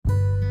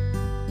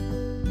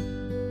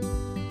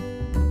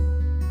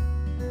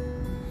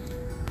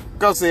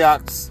Go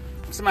Seahawks.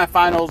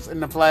 Semifinals in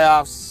the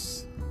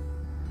playoffs.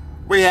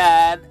 We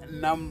had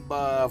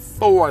number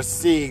 4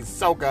 seed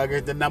Soka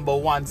against the number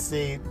 1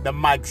 seed, the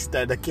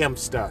Mikester, the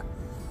Kimster.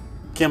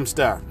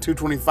 Kimster,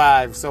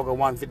 225, Soka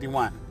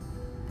 151.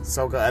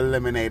 Soka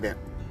eliminated.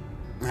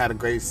 Had a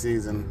great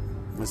season.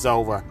 It's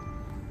over.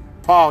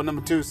 Paul,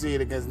 number 2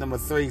 seed against number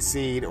 3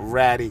 seed,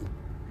 Ratty.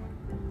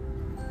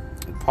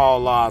 Paul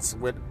lost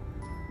with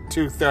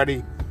 230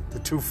 to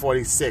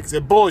 246.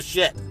 It's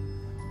bullshit.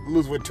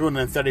 Lose with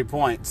 230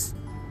 points.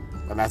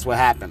 But that's what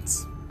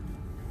happens.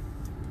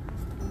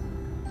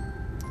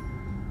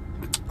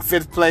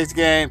 5th place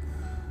game.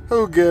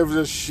 Who gives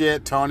a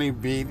shit? Tony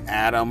beat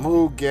Adam.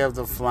 Who gives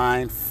a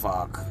flying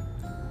fuck?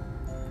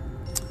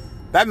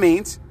 That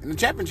means in the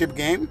championship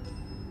game,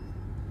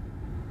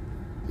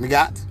 we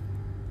got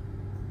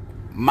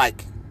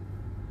Mike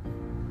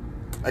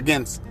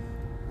against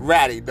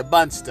Ratty, the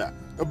Bunster.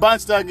 The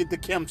Bunster against the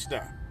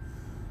Kimster.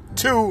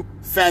 2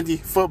 fantasy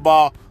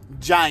football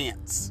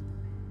giants.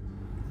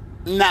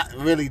 Not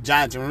really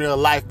giants in real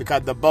life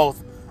because they're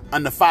both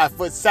under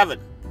 5'7".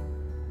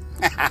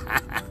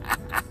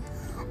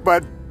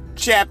 But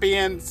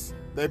champions,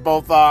 they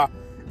both are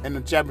in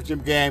the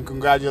championship game.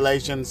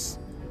 Congratulations.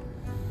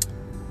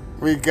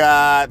 We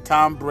got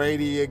Tom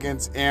Brady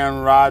against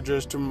Aaron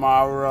Rodgers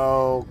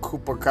tomorrow.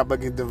 Cooper Kupp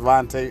against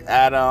Devontae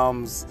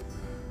Adams.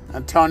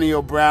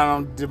 Antonio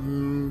Brown,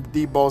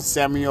 Deebo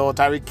Samuel,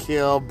 Tyreek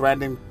Hill,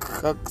 Brandon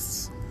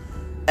Cooks.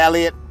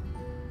 Elliott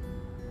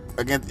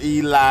against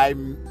Eli,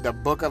 the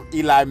book of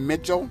Eli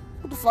Mitchell.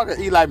 What the fuck is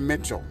Eli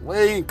Mitchell?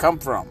 Where did he come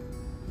from?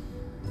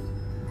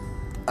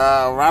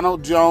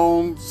 Ronald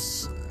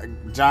Jones,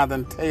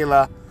 Jonathan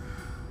Taylor,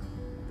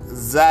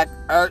 Zach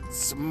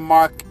Ertz,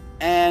 Mark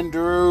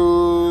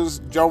Andrews,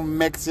 Joe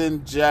Mixon,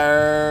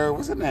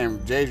 what's his name?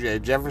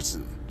 JJ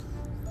Jefferson.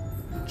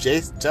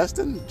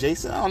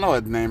 Jason? I don't know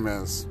what his name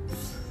is.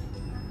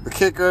 The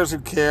kickers, who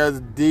cares?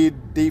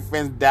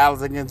 Defense,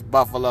 Dallas against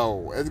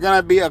Buffalo. It's going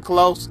to be a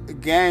close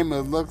game.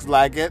 It looks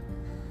like it.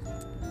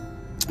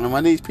 And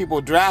when these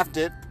people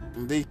drafted,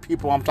 these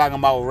people I'm talking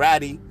about,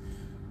 Ratty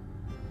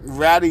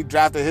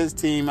drafted his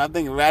team. I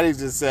think Ratty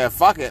just said,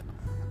 fuck it.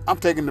 I'm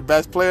taking the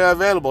best player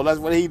available. That's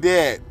what he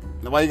did.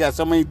 That's why he got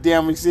so many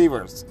damn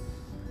receivers.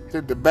 He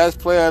took the best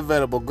player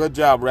available. Good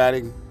job,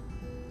 Ratty.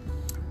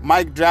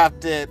 Mike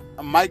drafted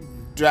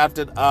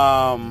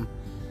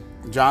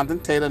Jonathan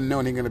Taylor,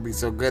 knowing he's going to be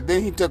so good.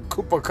 Then he took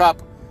Cooper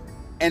Kupp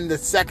in the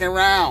 2nd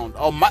round.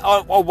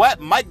 What?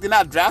 Mike did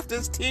not draft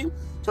his team?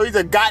 So he's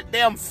a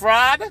goddamn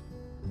fraud?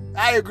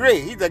 I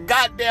agree. He's a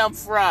goddamn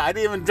fraud. I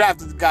didn't even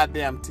draft his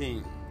goddamn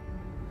team.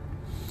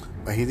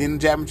 But he's in the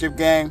championship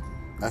game.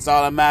 That's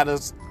all that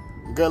matters.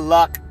 Good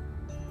luck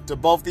to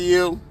both of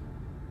you.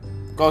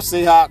 Go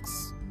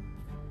Seahawks.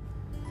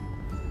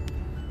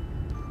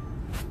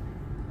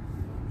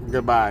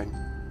 Goodbye.